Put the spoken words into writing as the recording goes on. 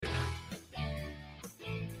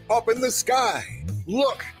up in the sky.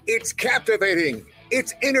 Look, it's captivating.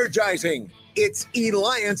 It's energizing. It's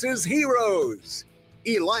Alliance's Heroes.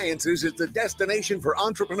 Alliance's is the destination for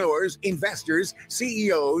entrepreneurs, investors,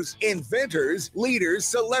 CEOs, inventors, leaders,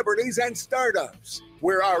 celebrities, and startups,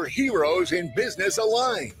 where our heroes in business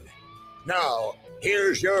align. Now,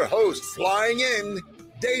 here's your host flying in,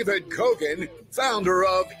 David Kogan, founder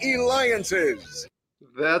of Alliance's.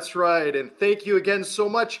 That's right. And thank you again so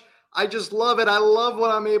much. I just love it. I love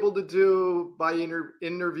what I'm able to do by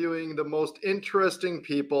interviewing the most interesting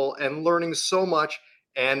people and learning so much.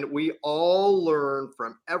 And we all learn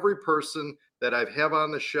from every person that I have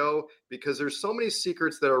on the show because there's so many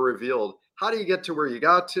secrets that are revealed. How do you get to where you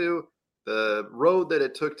got to? The road that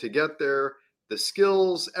it took to get there, the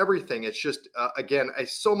skills, everything. It's just, again,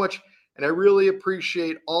 and I really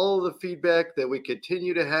appreciate all of the feedback that we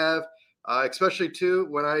continue to have. Especially too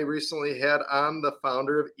when I recently had on the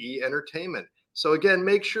founder of E-Entertainment. So again,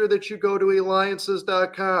 make sure that you go to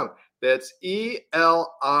alliances.com. That's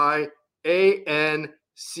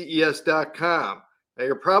ELIANCES.com. Now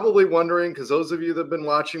you're probably wondering, because those of you that have been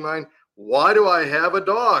watching mine, why do I have a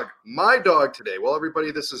dog? My dog today. Well,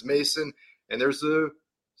 everybody, this is Mason, and there's a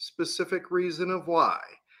specific reason of why.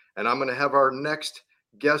 And I'm going to have our next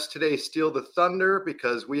guest today steal the thunder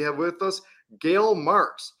because we have with us Gayle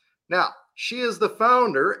Martz. Now, she is the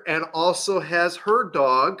founder and also has her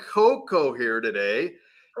dog, Coco, here today.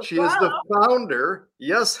 She is the founder.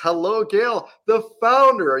 Yes, hello, Gayle. The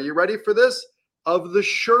founder, are you ready for this? Of the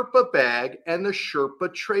Sherpa bag and the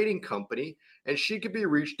Sherpa trading company. And she can be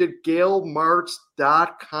reached at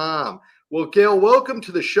GayleMartz.com. Well, Gayle, welcome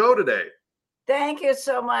to the show today. Thank you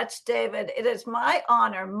so much, David. It is my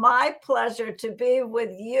honor, my pleasure to be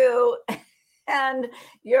with you and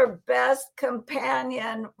your best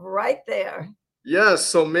companion right there. Yes.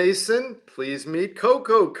 So Mason, please meet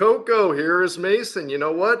Coco. Coco, here is Mason. You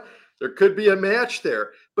know what? There could be a match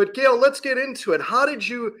there. But Gayle, let's get into it. How did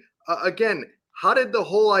you, how did the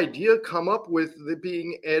whole idea come up with the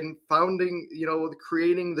being and founding,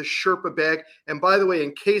 creating the Sherpa bag? And by the way,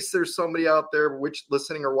 in case there's somebody out there which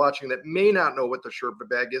listening or watching that may not know what the Sherpa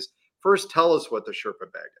bag is, first tell us what the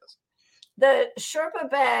Sherpa bag is. The Sherpa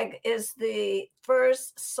bag is the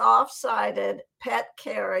first soft-sided pet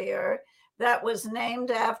carrier that was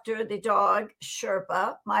named after the dog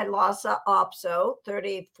Sherpa, my Lhasa Apso,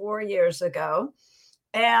 34 years ago.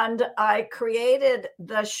 And I created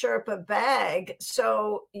the Sherpa bag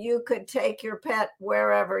so you could take your pet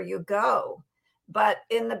wherever you go. But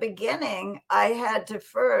in the beginning, I had to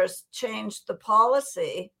first change the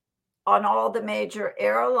policy on all the major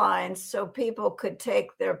airlines so people could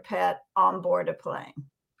take their pet on board a plane.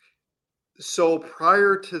 So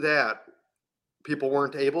prior to that, people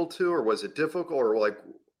weren't able to, or was it difficult, or like?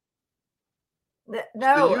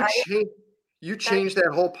 No, so you changed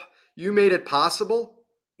that whole. You made it possible.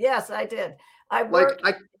 Yes, I did. I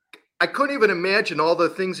couldn't even imagine all the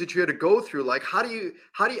things that you had to go through. Like, how do you?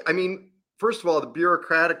 I mean, first of all, the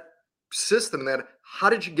bureaucratic system. How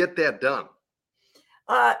did you get that done?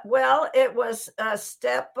 Well, it was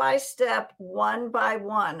step by step, one by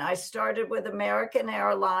one. I started with American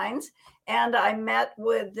Airlines, and I met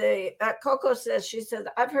with the Coco she says,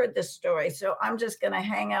 I've heard this story, so I'm just going to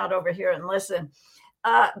hang out over here and listen.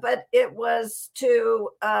 But it was to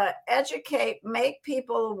educate, make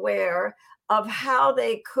people aware of how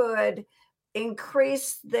they could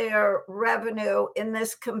increase their revenue in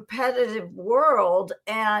this competitive world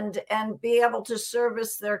and be able to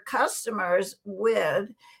service their customers with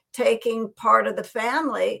taking part of the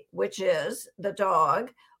family, which is the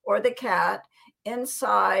dog or the cat,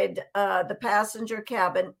 inside the passenger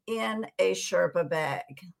cabin in a Sherpa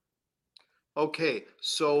bag. Okay,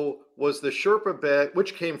 so was the Sherpa bag,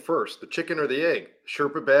 which came first, the chicken or the egg?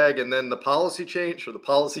 Sherpa bag and then the policy change, or the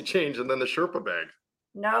policy change and then the Sherpa bag?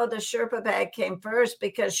 No, the Sherpa bag came first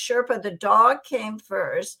because Sherpa, the dog, came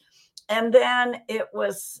first. And then it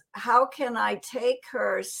was, how can I take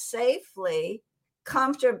her safely,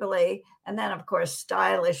 comfortably? And then, of course,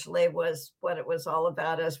 stylishly was what it was all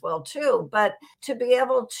about as well, too. But to be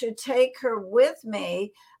able to take her with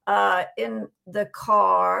me in the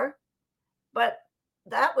car, but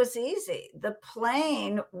that was easy. The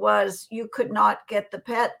plane was, you could not get the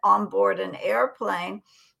pet on board an airplane.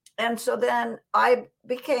 And so then I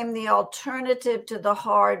became the alternative to the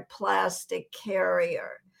hard plastic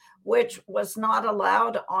carrier, which was not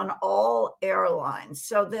allowed on all airlines.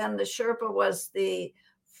 So then the Sherpa was the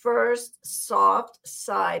first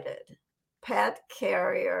soft-sided pet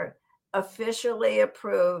carrier officially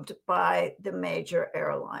approved by the major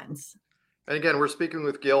airlines. And again, we're speaking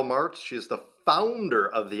with Gayle Martz. She is the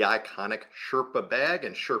founder of the iconic Sherpa bag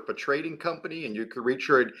and Sherpa Trading Company. And you can reach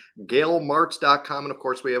her at GayleMartz.com. And of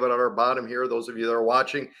course, we have it on our bottom here. Those of you that are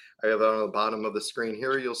watching, I have it on the bottom of the screen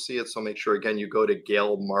here. You'll see it. So make sure, again, you go to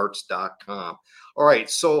GayleMartz.com. All right.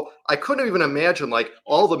 So I couldn't even imagine like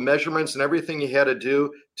all the measurements and everything you had to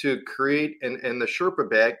do to create and the Sherpa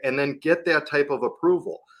bag and then get that type of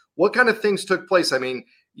approval. What kind of things took place? I mean,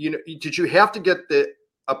 did you have to get the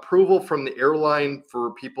approval from the airline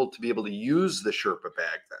for people to be able to use the Sherpa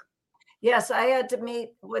bag then? Yes, I had to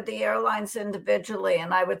meet with the airlines individually,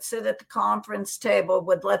 and I would sit at the conference table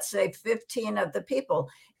with, let's say, 15 of the people,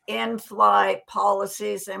 in-flight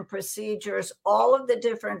policies and procedures, all of the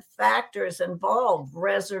different factors involved,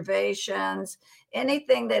 reservations,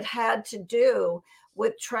 anything that had to do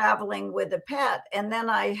with traveling with a pet. And then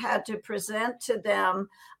I had to present to them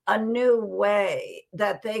a new way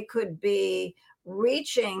that they could be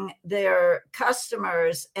reaching their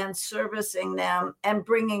customers and servicing them and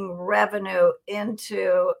bringing revenue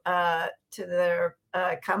into to their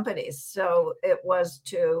companies. So it was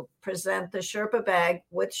to present the Sherpa bag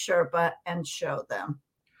with Sherpa and show them.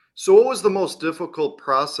 So what was the most difficult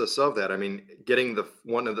process of that? I mean, getting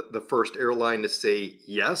one of the first airline to say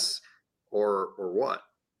yes or what?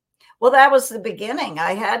 Well, that was the beginning.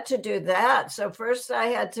 I had to do that. So first I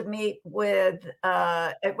had to meet with,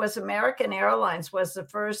 it was American Airlines was the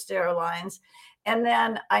first airlines. And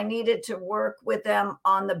then I needed to work with them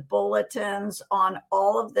on the bulletins, on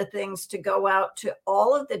all of the things to go out to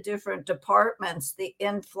all of the different departments, the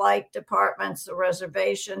in-flight departments, the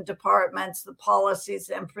reservation departments, the policies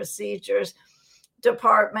and procedures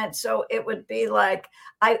department. So it would be like,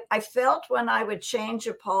 I felt when I would change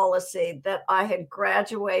a policy that I had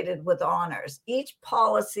graduated with honors. Each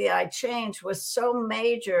policy I changed was so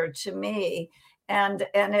major to me. And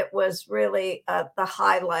it was really the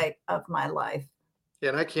highlight of my life. Yeah,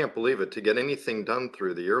 and I can't believe it. To get anything done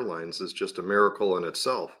through the airlines is just a miracle in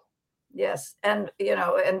itself. Yes. And,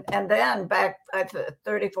 and then back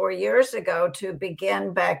 34 years ago to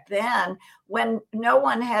begin back then when no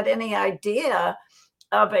one had any idea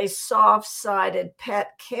of a soft-sided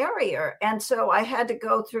pet carrier. And so I had to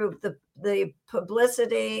go through the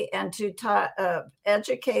publicity and to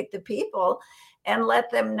educate the people and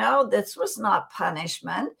let them know this was not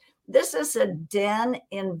punishment. This is a den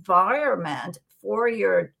environment for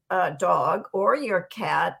your dog or your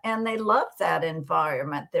cat, and they love that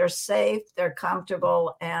environment. They're safe, they're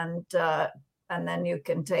comfortable, and then you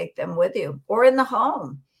can take them with you or in the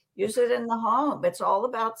home. Use it in the home. It's all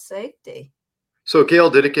about safety. So, Gayle,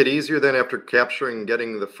 did it get easier then after capturing and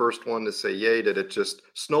getting the first one to say yay? Did it just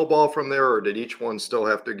snowball from there, or did each one you still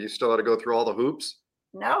had to go through all the hoops?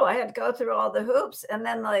 No, I had to go through all the hoops. And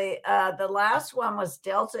then the last one was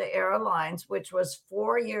Delta Airlines, which was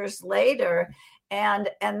 4 years later. And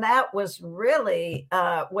that was really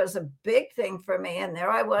was a big thing for me. And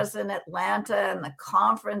there I was in Atlanta and the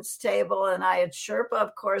conference table. And I had Sherpa,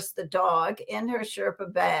 of course, the dog in her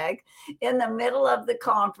Sherpa bag in the middle of the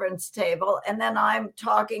conference table. And then I'm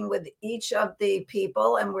talking with each of the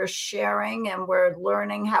people and we're sharing and we're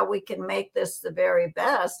learning how we can make this the very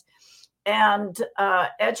best and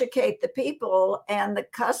educate the people and the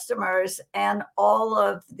customers and all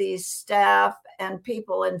of the staff and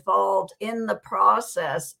people involved in the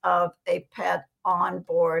process of a pet on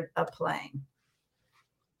board a plane.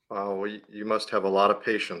 Wow, you must have a lot of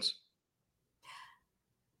patience.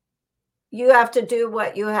 You have to do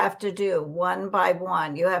what you have to do one by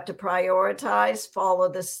one. You have to prioritize, follow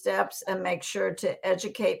the steps, and make sure to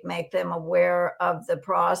educate, make them aware of the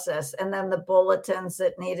process. And then the bulletins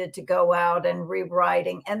that needed to go out and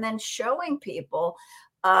rewriting, and then showing people.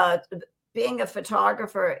 Being a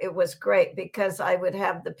photographer, it was great because I would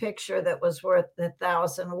have the picture that was worth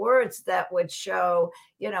 1,000 words that would show,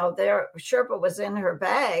 their Sherpa was in her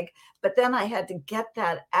bag, but then I had to get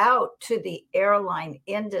that out to the airline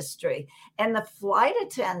industry and the flight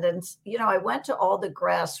attendants. I went to all the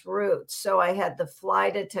grassroots. So I had the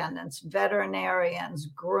flight attendants, veterinarians,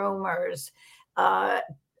 groomers,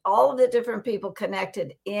 all of the different people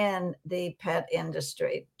connected in the pet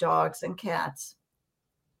industry, dogs and cats.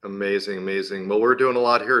 Amazing, amazing. Well, we're doing a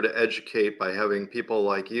lot here to educate by having people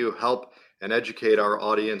like you help and educate our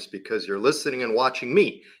audience because you're listening and watching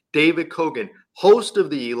me, David Kogan, host of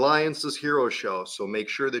the Alliances Hero Show. So make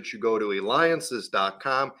sure that you go to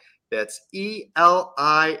alliances.com. That's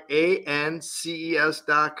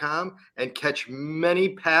ELIANCES.com and catch many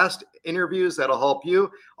past interviews that'll help you.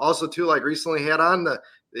 Also, too, like recently had on the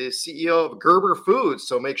CEO of Gerber Foods.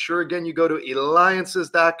 So make sure, again, you go to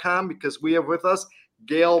alliances.com because we have with us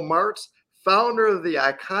Gayle Martz, founder of the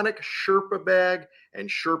iconic Sherpa bag and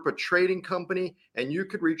Sherpa Trading Company. And you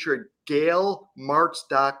could reach her at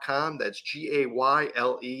GayleMartz.com. That's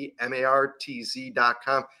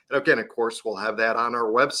GayleMartz.com. And again, of course, we'll have that on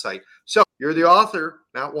our website. So you're the author,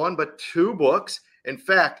 not one, but 2 books. In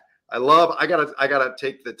fact, I gotta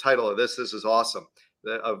take the title of this. This is awesome.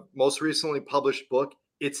 The most recently published book,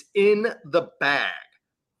 It's in the Bag.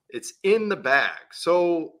 It's in the bag.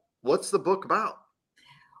 So what's the book about?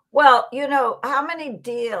 Well, how many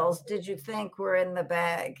deals did you think were in the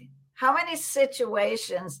bag? How many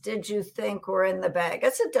situations did you think were in the bag?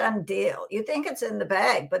 It's a done deal. You think it's in the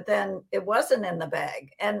bag, but then it wasn't in the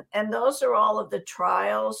bag. And those are all of the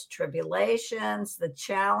trials, tribulations, the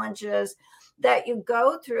challenges that you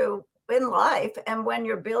go through in life. And when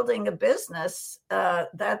you're building a business,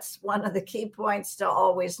 that's one of the key points to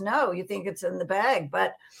always know. You think it's in the bag,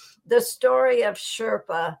 but the story of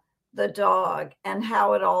Sherpa, the dog, and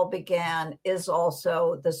how it all began is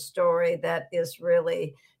also the story that is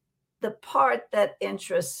really the part that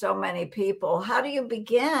interests so many people. How do you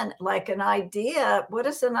begin? Like an idea. What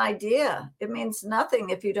is an idea? It means nothing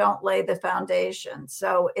if you don't lay the foundation.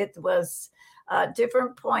 So it was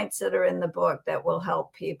different points that are in the book that will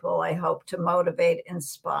help people, I hope, to motivate,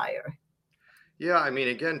 inspire. Yeah, I mean,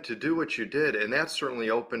 again, to do what you did, and that certainly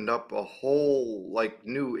opened up a whole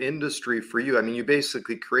new industry for you. I mean, you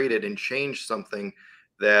basically created and changed something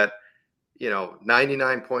that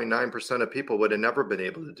 99.9% of people would have never been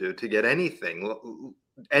able to do, to get anything,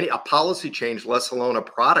 a policy change, less alone a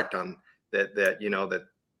product on that.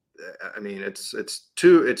 I mean, it's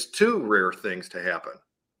two rare things to happen.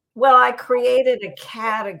 Well, I created a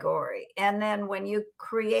category. And then when you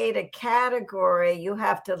create a category, you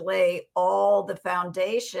have to lay all the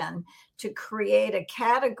foundation to create a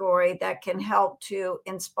category that can help to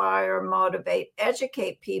inspire, motivate,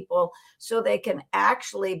 educate people so they can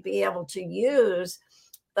actually be able to use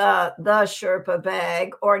the Sherpa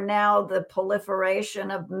bag, or now the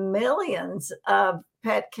proliferation of millions of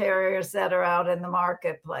pet carriers that are out in the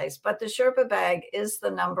marketplace. But the Sherpa bag is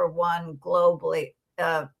the number one globally.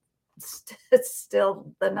 It's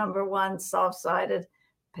still the number one soft-sided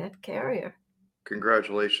pet carrier.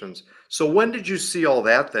 Congratulations. So when did you see all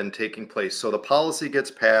that then taking place? So the policy gets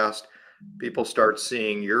passed, people start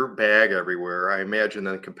seeing your bag everywhere. I imagine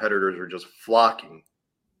then competitors are just flocking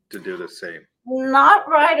to do the same. Not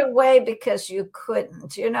right away, because you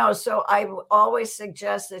couldn't, so I always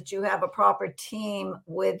suggest that you have a proper team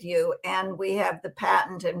with you. And we have the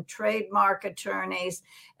patent and trademark attorneys,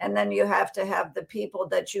 and then you have to have the people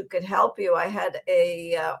that you could help you. I had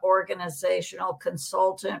a organizational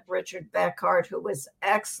consultant, Richard Beckhart, who was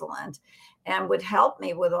excellent and would help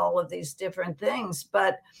me with all of these different things.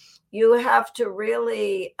 But you have to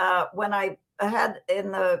really, when I had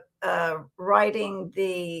in the writing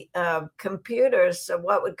the computers, so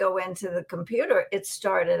what would go into the computer, it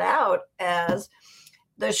started out as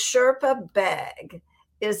the Sherpa bag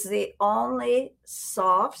is the only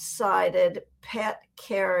soft-sided pet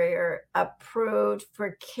carrier approved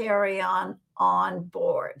for carry-on on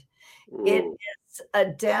board. Ooh. It is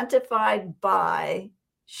identified by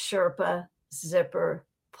Sherpa zipper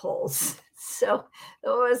pulls. So it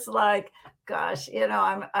was like, gosh,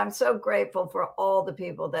 I'm so grateful for all the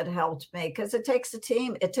people that helped me, because it takes a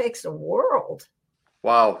team, it takes a world.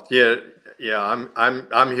 Wow. Yeah.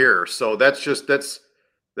 I'm here. So that is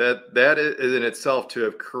in itself, to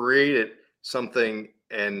have created something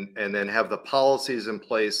and then have the policies in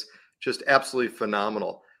place, just absolutely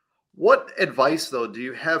phenomenal. What advice though do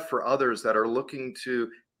you have for others that are looking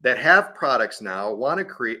that have products now, want to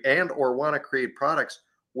create products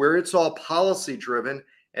where it's all policy driven?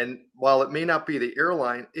 And while it may not be the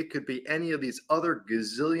airline, it could be any of these other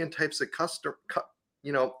gazillion types of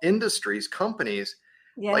industries, companies.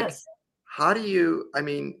 Yes.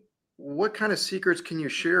 What kind of secrets can you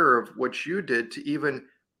share of what you did to even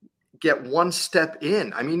get one step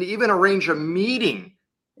in? I mean, even arrange a meeting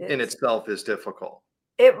in itself is difficult.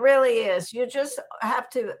 It really is. You just have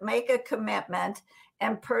to make a commitment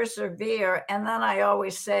and persevere. And then I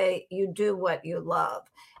always say, you do what you love.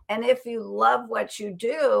 And if you love what you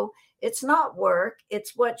do, it's not work.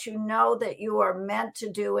 It's what you know that you are meant to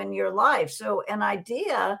do in your life. So an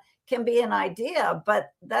idea can be an idea,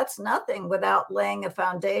 but that's nothing without laying a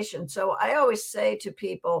foundation. So I always say to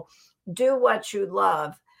people, do what you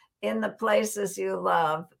love in the places you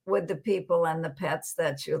love with the people and the pets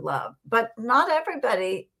that you love. But not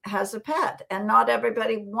everybody has a pet, and not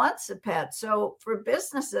everybody wants a pet. So for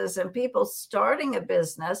businesses and people starting a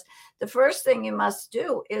business, the first thing you must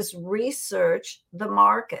do is research the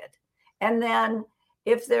market. And then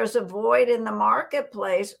if there's a void in the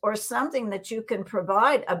marketplace or something that you can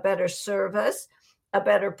provide, a better service, a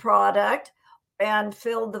better product, and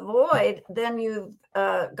fill the void, then you've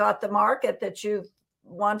got the market that you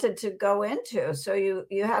wanted to go into. So you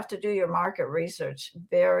have to do your market research.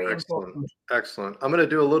 Very important. Excellent. I'm going to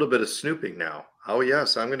do a little bit of snooping now. Oh,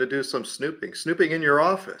 yes, I'm going to do some snooping in your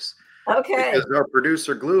office. Okay. Because our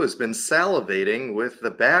producer Glue has been salivating with the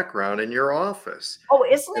background in your office. Oh,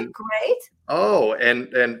 isn't it great? Oh,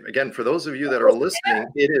 and again, for those of you that are listening,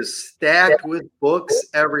 it is stacked with books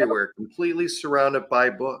everywhere, completely surrounded by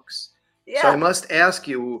books. Yeah. So I must ask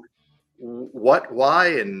you, why,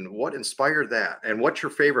 and what inspired that? And what's your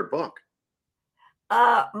favorite book?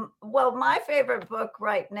 Well, my favorite book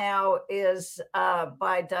right now is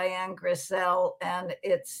by Diane Grisell, and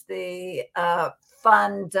it's the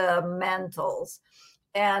Fundamentals.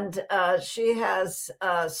 And she has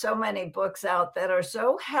so many books out that are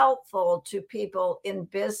so helpful to people in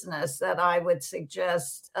business that I would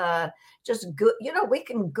suggest we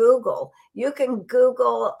can Google. You can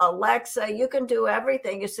Google Alexa. You can do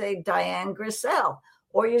everything. You say Diane Grisell,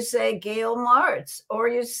 or you say Gayle Martz, or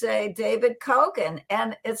you say David Kogan,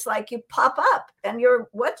 and it's like you pop up and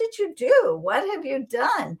what did you do? What have you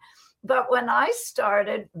done? But when I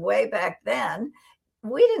started way back then,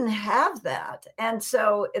 we didn't have that. And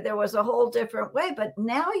so there was a whole different way. But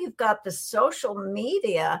now you've got the social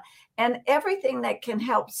media and everything that can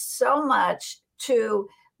help so much to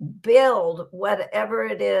build whatever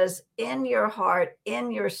it is in your heart,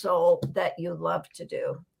 in your soul that you love to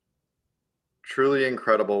do. Truly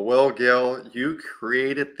incredible. Well, Gayle, you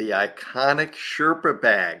created the iconic Sherpa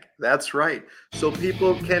bag. That's right. So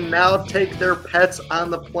people can now take their pets on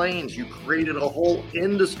the planes. You created a whole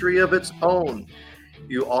industry of its own.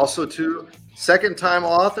 You also, too, second-time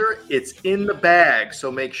author, It's in the Bag.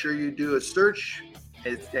 So make sure you do a search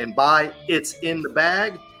and buy It's in the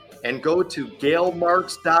Bag and go to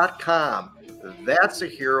GayleMartz.com. That's a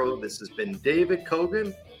hero. This has been David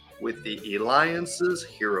Kogan with the Alliance's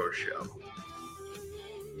Hero Show.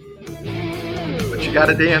 But you got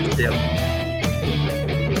to dance, Gayle.